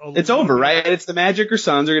him a It's over, right? It's the Magic or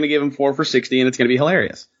Suns are going to give him 4 for 60, and it's going to be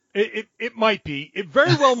hilarious. It might be. It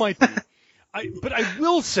very well might be. But I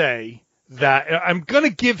will say that I'm going to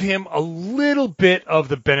give him a little bit of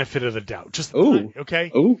the benefit of the doubt. Just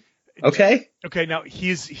okay? Ooh. Okay. Okay, now he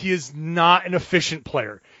is not an efficient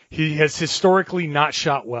player. He has historically not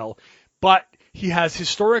shot well, but he has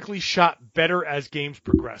historically shot better as games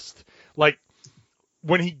progressed. Like,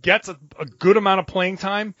 when he gets a good amount of playing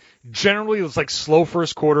time, generally it's like slow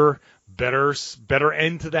first quarter, better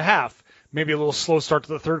end to the half. Maybe a little slow start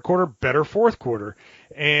to the third quarter, better fourth quarter.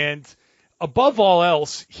 And above all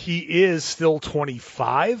else, he is still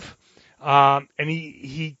 25, and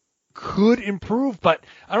he could improve, but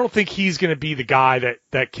I don't think he's going to be the guy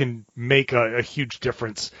that can make a huge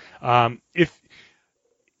difference.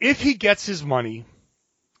 If he gets his money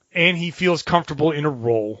and he feels comfortable in a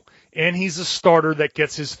role, and he's a starter that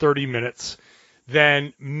gets his 30 minutes,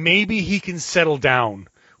 then maybe he can settle down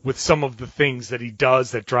with some of the things that he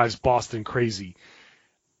does that drives Boston crazy.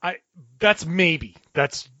 That's maybe.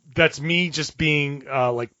 That's me just being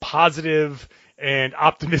like positive and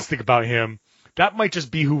optimistic about him. That might just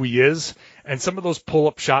be who he is, and some of those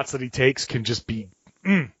pull-up shots that he takes can just be.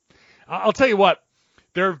 I'll tell you what.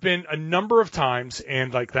 There have been a number of times,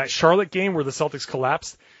 and like that Charlotte game where the Celtics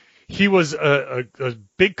collapsed, he was a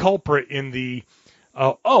big culprit in the,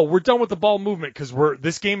 we're done with the ball movement because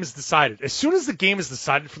this game is decided. As soon as the game is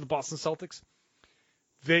decided for the Boston Celtics,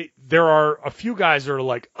 there are a few guys that are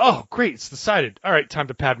like, oh, great, it's decided. All right, time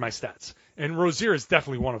to pad my stats. And Rozier is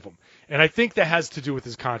definitely one of them. And I think that has to do with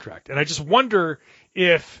his contract. And I just wonder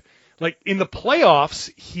if, like, in the playoffs,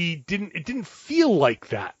 it didn't feel like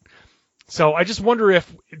that. So I just wonder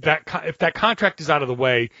if that contract is out of the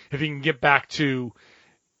way, if he can get back to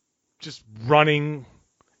just running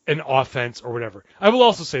an offense or whatever. I will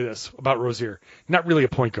also say this about Rozier. Not really a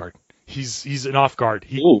point guard. He's an off guard.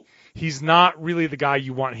 He's not really the guy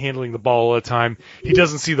you want handling the ball all the time. He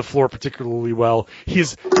doesn't see the floor particularly well.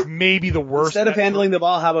 He's maybe the worst. Instead of handling the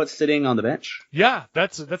ball, how about sitting on the bench? Yeah,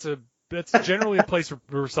 that's generally a place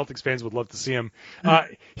where Celtics fans would love to see him.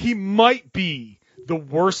 He might be the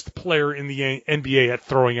worst player in the NBA at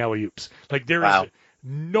throwing alley-oops. Like, there is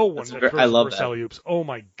no one that throws worse alley-oops. Oh,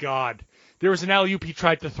 my God. There was an alley-oop he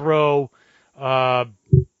tried to throw. God,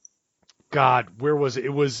 where was it?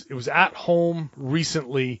 It was at home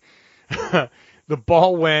recently. The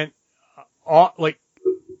ball went like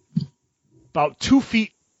about 2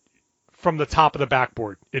 feet from the top of the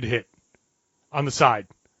backboard. It hit on the side.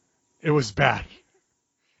 It was bad.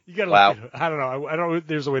 You got to look it up. I don't know. I don't know if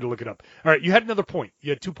there's a way to look it up. All right, you had another point. You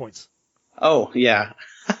had 2 points. Oh, yeah.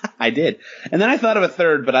 I did. And then I thought of a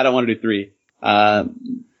third, but I don't want to do three.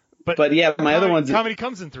 But yeah, my other one's... Comedy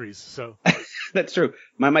comes in threes, so... That's true.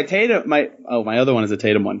 My other one is a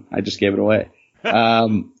Tatum one. I just gave it away.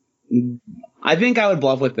 I think I would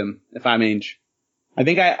bluff with him if I'm Ainge. I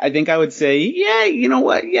think I would say, yeah, you know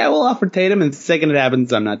what? Yeah, we'll offer Tatum, and the second it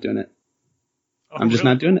happens, I'm not doing it. I'm just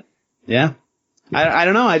not doing it. Yeah. I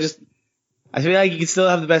don't know. I feel like you can still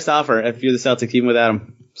have the best offer if you're the Celtics even without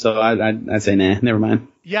him. So I'd say nah, never mind.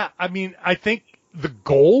 Yeah, I mean, I think the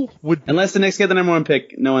goal would, unless the Knicks get the number one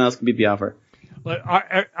pick, no one else can beat the offer.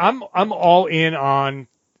 I'm all in on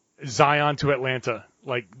Zion to Atlanta.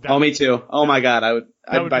 Like that, me too. Oh my God,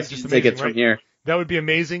 I'd buy season tickets from here. That would be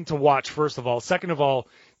amazing to watch. First of all, second of all,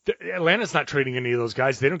 Atlanta's not trading any of those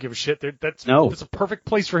guys. They don't give a shit. That's a perfect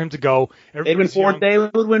place for him to go. They would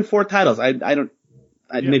win 4 titles.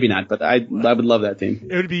 Maybe not, but I would love that team.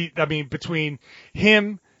 It would be. I mean, between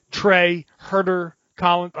him, Trey, Herter,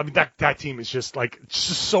 Collins. I mean, that team is just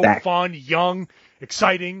so fun, young,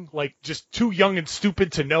 exciting. Like, just too young and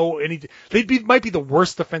stupid to know anything. Might be the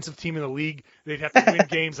worst defensive team in the league. They'd have to win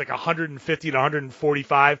games like 150 to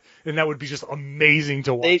 145, and that would be just amazing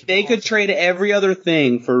to watch. They could trade every other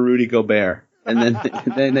thing for Rudy Gobert, and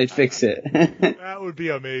then they'd fix it. That would be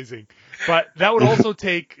amazing. But that would also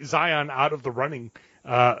take Zion out of the running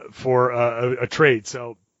for a trade.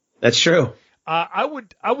 So that's true. I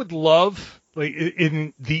would love, like,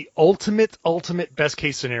 in the ultimate best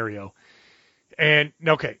case scenario. And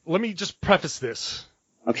okay, let me just preface this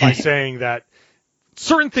by saying that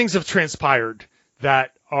certain things have transpired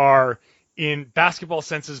that are, in basketball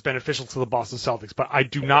senses, beneficial to the Boston Celtics, but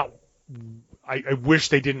I wish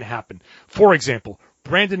they didn't happen. For example,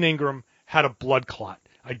 Brandon Ingram had a blood clot.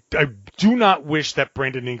 I do not wish that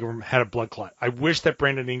Brandon Ingram had a blood clot. I wish that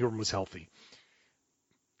Brandon Ingram was healthy.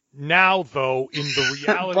 Now, though, in the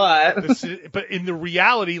reality, but in the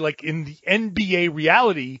reality, like in the NBA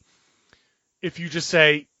reality, if you just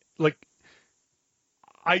say, like,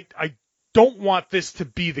 I don't want this to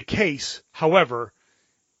be the case. However,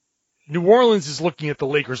 New Orleans is looking at the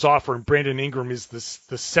Lakers' offer, and Brandon Ingram is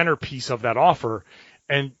the centerpiece of that offer,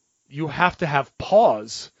 and you have to have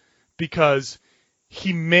pause because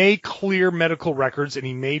he may clear medical records and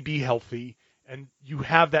he may be healthy, and you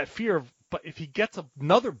have that fear of, but if he gets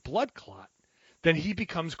another blood clot, then he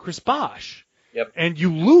becomes Chris Bosh. Yep. And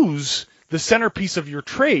you lose the centerpiece of your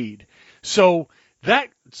trade. So that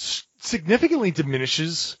significantly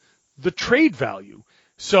diminishes the trade value.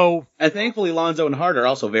 So, and thankfully, Lonzo and Hart are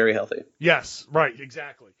also very healthy. Yes, right,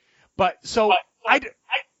 exactly. But so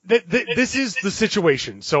this is the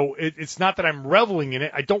situation. So it's not that I'm reveling in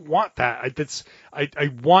it. I don't want that.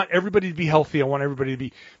 I want everybody to be healthy. I want everybody to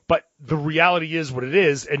be. But the reality is what it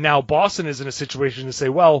is. And now Boston is in a situation to say,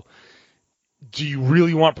 well, do you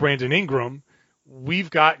really want Brandon Ingram?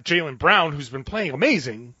 We've got Jaylen Brown, who's been playing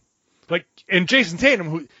amazing, and Jason Tatum.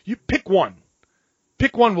 Who you pick one.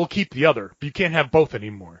 Pick one, we'll keep the other, but you can't have both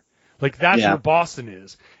anymore. That's where Boston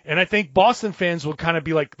is. And I think Boston fans will kind of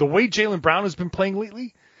be like, the way Jaylen Brown has been playing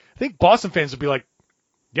lately, I think Boston fans will be like,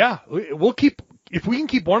 yeah, we'll keep, if we can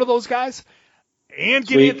keep one of those guys and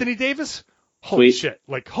get Anthony Davis, holy shit.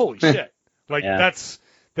 Holy shit. That's,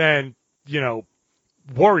 then,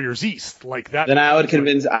 Warriors East. That. Then I would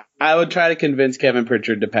try to convince Kevin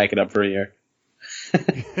Pritchard to pack it up for a year.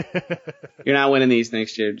 You're not winning the East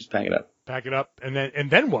next year. Just pack it up. Pack it up, and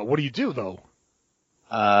then what? What do you do though?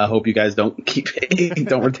 Hope you guys don't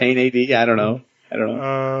retain AD. I don't know.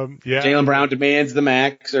 Yeah. Jaylen Brown demands the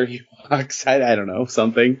max, or he walks. I don't know,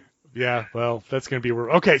 something. Yeah. Well, that's gonna be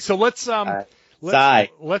okay. So let's wrap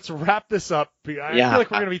this up. I feel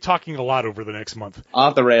like we're gonna be talking a lot over the next month.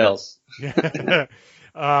 Off the rails. Yeah.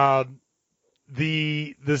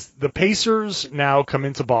 The Pacers now come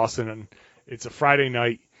into Boston, and it's a Friday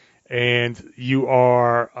night. And you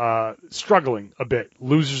are struggling a bit,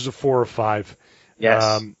 losers of 4 or 5.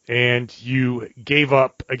 Yes. And you gave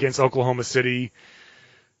up against Oklahoma City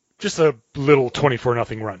just a little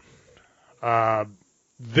 24-0 run.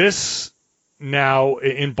 This now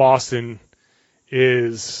in Boston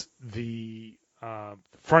is the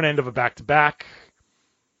front end of a back-to-back.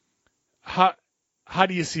 How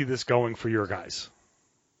do you see this going for your guys?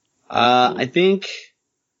 I think...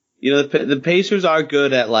 the Pacers are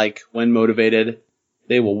good at, when motivated,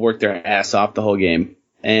 they will work their ass off the whole game.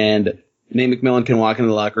 And Nate McMillan can walk into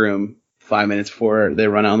the locker room 5 minutes before they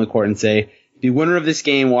run out on the court and say, the winner of this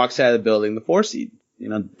game walks out of the building, the 4 seed.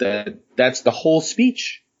 That's the whole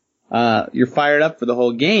speech. You're fired up for the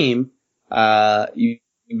whole game. You've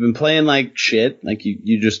been playing like shit, like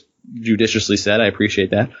you just judiciously said. I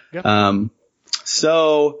appreciate that. Yep.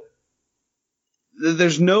 So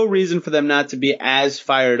there's no reason for them not to be as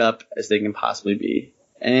fired up as they can possibly be.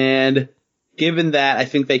 And given that, I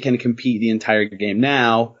think they can compete the entire game.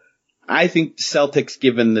 Now, I think the Celtics,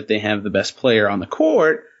 given that they have the best player on the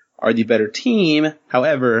court, are the better team.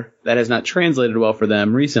 However, that has not translated well for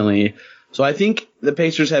them recently. So I think the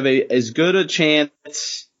Pacers have as good a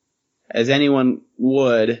chance as anyone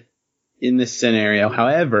would in this scenario.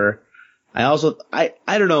 However, I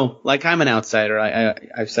don't know, I'm an outsider.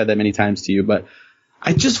 I've said that many times to you, but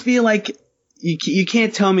I just feel like you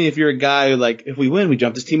can't tell me if you're a guy who, if we win, we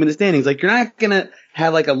jump this team in the standings. You're not going to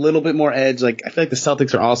have, a little bit more edge. I feel like the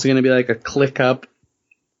Celtics are also going to be, a click up,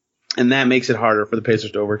 and that makes it harder for the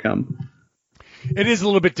Pacers to overcome. It is a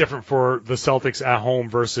little bit different for the Celtics at home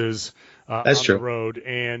versus That's on true. the road.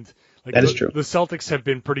 And that is true. The Celtics have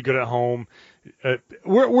been pretty good at home.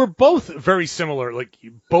 We're both very similar.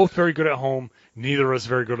 Both very good at home. Neither of us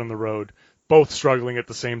very good on the road. Both struggling at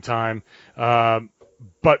the same time.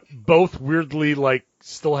 But both weirdly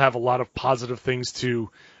still have a lot of positive things to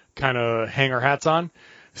kind of hang our hats on.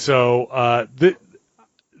 So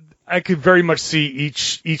I could very much see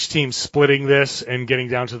each team splitting this and getting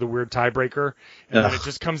down to the weird tiebreaker, and then it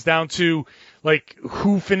just comes down to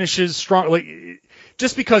who finishes strong.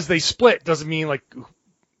 Just because they split doesn't mean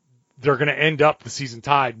they're going to end up the season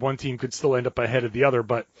tied. One team could still end up ahead of the other,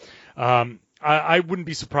 but I wouldn't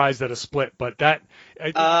be surprised at a split. But that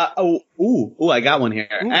I got one here.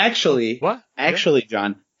 Ooh. Actually, what? Actually,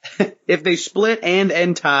 John, if they split and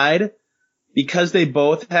end tied, because they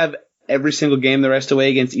both have every single game the rest of the way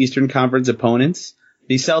against Eastern Conference opponents,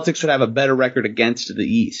 the Celtics would have a better record against the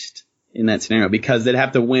East in that scenario because they'd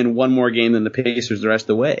have to win one more game than the Pacers the rest of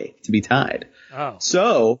the way to be tied. Oh.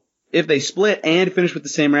 So if they split and finish with the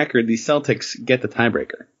same record, the Celtics get the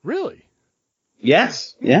tiebreaker. Really?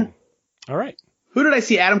 Yes. Yeah. All right. Who did I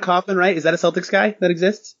see? Adam Kaufman, right? Is that a Celtics guy that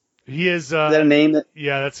exists? He is. Is that a name?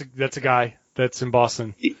 Yeah, that's a guy that's in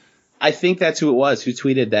Boston. I think that's who it was who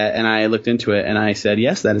tweeted that, and I looked into it and I said,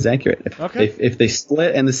 yes, that is accurate. If they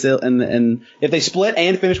split and if they split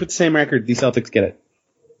and finish with the same record, the Celtics get it.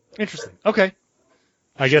 Interesting. Okay.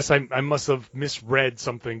 I guess I must have misread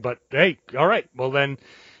something, but hey, all right. Well then,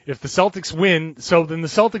 if the Celtics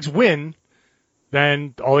win,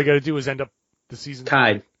 then all they got to do is end up the season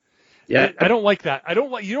tied. Yeah. I don't like that.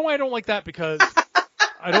 You know why I don't like that? Because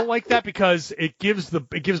I don't like that because it gives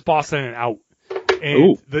Boston an out.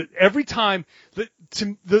 And every time, to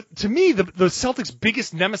me, the Celtics'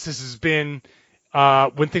 biggest nemesis has been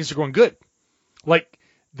when things are going good. Like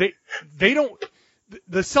they don't.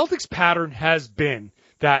 The Celtics' pattern has been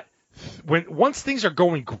that once things are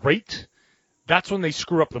going great, that's when they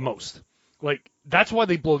screw up the most. Like that's why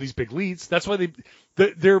they blow these big leads. That's why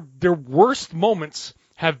their worst moments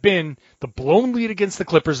have been the blown lead against the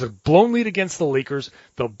Clippers, the blown lead against the Lakers,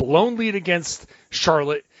 the blown lead against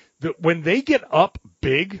Charlotte. When they get up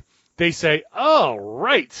big, they say, "Oh,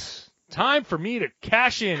 right, time for me to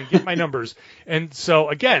cash in and get my numbers." And so,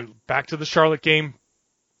 again, back to the Charlotte game,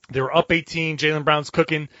 they were up 18. Jaylen Brown's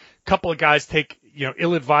cooking. A couple of guys take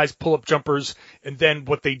ill-advised pull-up jumpers, and then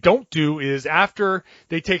what they don't do is after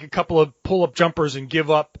they take a couple of pull-up jumpers and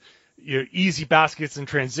give up easy baskets in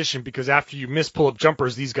transition, because after you miss pull-up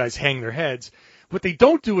jumpers, these guys hang their heads. What they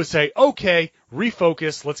don't do is say, okay,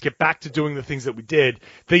 refocus, let's get back to doing the things that we did.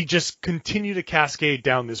 They just continue to cascade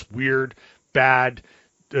down this weird, bad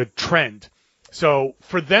trend. So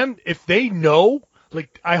for them, if they know,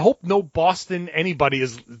 like, I hope no Boston anybody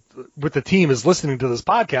is with the team is listening to this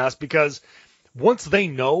podcast, because once they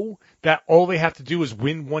know that all they have to do is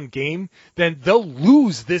win one game, then they'll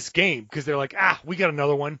lose this game because they're like, we got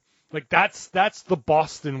another one. Like, that's the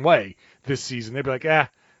Boston way this season. They'll be like,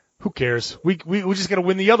 who cares? We just got to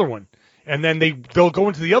win the other one. And then they'll go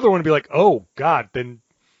into the other one and be like, oh, God, then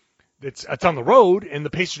it's on the road, and the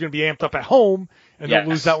Pacers are going to be amped up at home, and they'll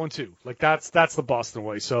lose that one too. Like, that's the Boston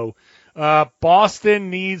way. So Boston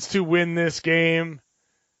needs to win this game.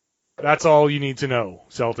 That's all you need to know,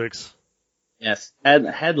 Celtics. Yes.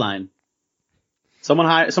 Headline.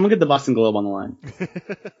 Someone get the Boston Globe on the line.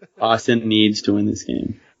 Boston needs to win this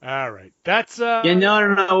game. All right. That's no.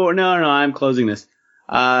 I'm closing this.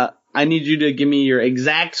 I need you to give me your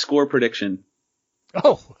exact score prediction.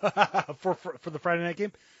 Oh, for the Friday night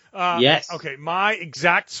game? Yes. Okay. My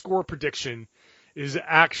exact score prediction is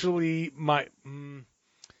actually I'm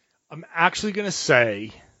actually going to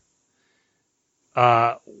say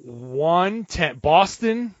 110.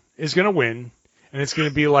 Boston is going to win, and it's going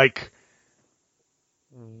to be like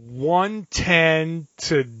 110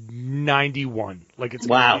 to 91. Like it's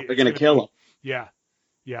they're going to kill them. Yeah.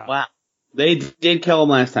 Wow. They did kill them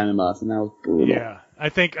last time in Boston. That was brutal. Yeah. I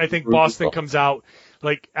think Boston comes out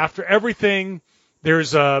like after everything.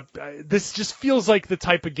 This just feels like the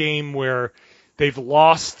type of game where they've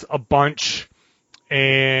lost a bunch,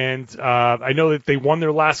 and I know that they won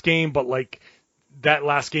their last game, but like that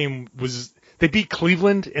last game they beat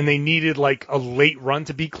Cleveland, and they needed like a late run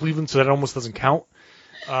to beat Cleveland, so that almost doesn't count.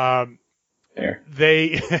 Fair.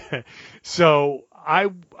 So I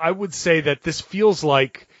would say that this feels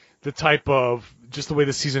like the type of, just the way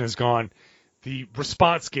the season has gone, the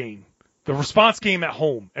response game at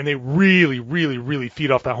home, and they really, really, really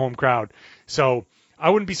feed off that home crowd. So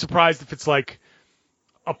I wouldn't be surprised if it's like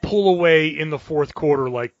a pull away in the fourth quarter,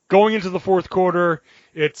 like going into the fourth quarter,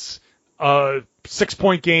 it's a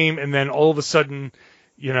 6-point game, and then all of a sudden,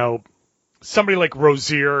 somebody like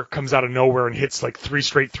Rozier comes out of nowhere and hits like 3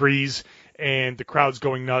 straight threes, and the crowd's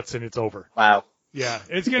going nuts, and it's over. Wow. Yeah,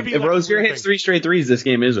 it's gonna be. If Rozier hits 3 straight threes, this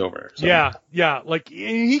game is over. So. Yeah. Like,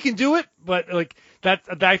 and he can do it, but like that,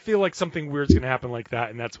 I feel like something weird's gonna happen like that,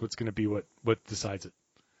 and that's what's gonna be what decides it.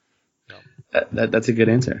 So. That's a good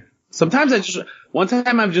answer. Sometimes one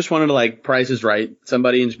time I've just wanted to like Price is Right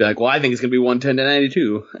somebody and just be like, well, I think it's gonna be 110 to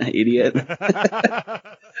 92, idiot.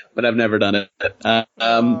 But I've never done it. God.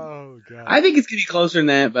 I think it's gonna be closer than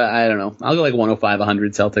that, but I don't know. I'll go like 105,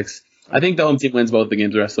 100 Celtics. I think the home team wins both the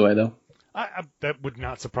games the rest of the way, though. That would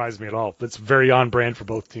not surprise me at all. That's very on brand for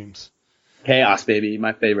both teams. Chaos, baby,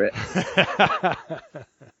 my favorite. All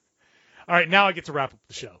right, now I get to wrap up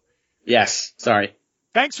the show. Yes, sorry.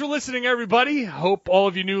 Thanks for listening, everybody. Hope all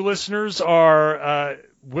of you new listeners are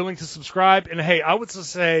willing to subscribe. And, hey, I would just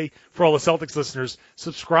say for all the Celtics listeners,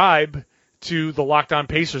 subscribe to the Locked On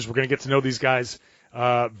Pacers. We're going to get to know these guys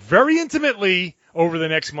very intimately over the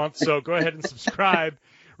next month, so go ahead and subscribe.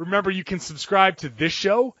 Remember, you can subscribe to this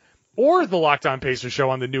show or the Locked On Pacers show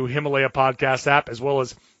on the new Himalaya podcast app, as well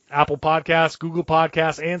as Apple Podcasts, Google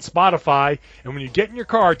Podcasts, and Spotify. And when you get in your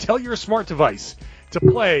car, tell your smart device to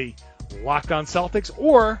play Locked On Celtics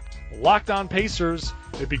or Locked On Pacers.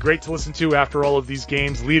 It'd be great to listen to after all of these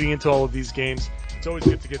games, leading into all of these games. It's always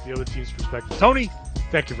good to get the other team's perspective. Tony,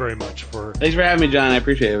 thank you very much Thanks for having me, John. I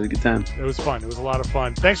appreciate it. It was a good time. It was fun. It was a lot of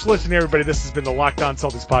fun. Thanks for listening, everybody. This has been the Locked On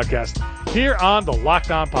Celtics podcast here on the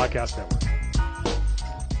Locked On Podcast Network.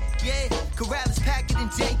 Yeah, Karalis, Packard,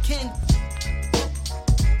 and J. King.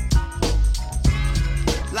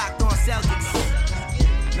 Locked On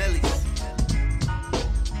Celtics. Millies.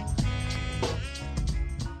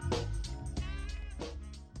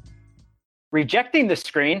 Rejecting the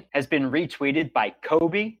Screen has been retweeted by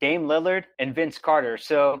Kobe, Dame Lillard, and Vince Carter,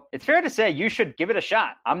 so it's fair to say you should give it a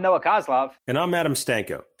shot. I'm Noah Kozlov. And I'm Adam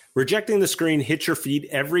Stanko. Rejecting the Screen hits your feed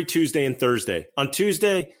every Tuesday and Thursday. On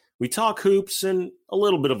Tuesday, we talk hoops and a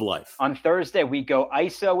little bit of life. On Thursday, we go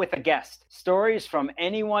ISO with a guest. Stories from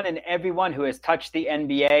anyone and everyone who has touched the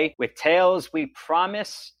NBA with tales we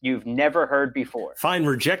promise you've never heard before. Find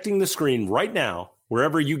Rejecting the Screen right now,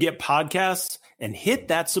 wherever you get podcasts, and hit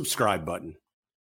that subscribe button.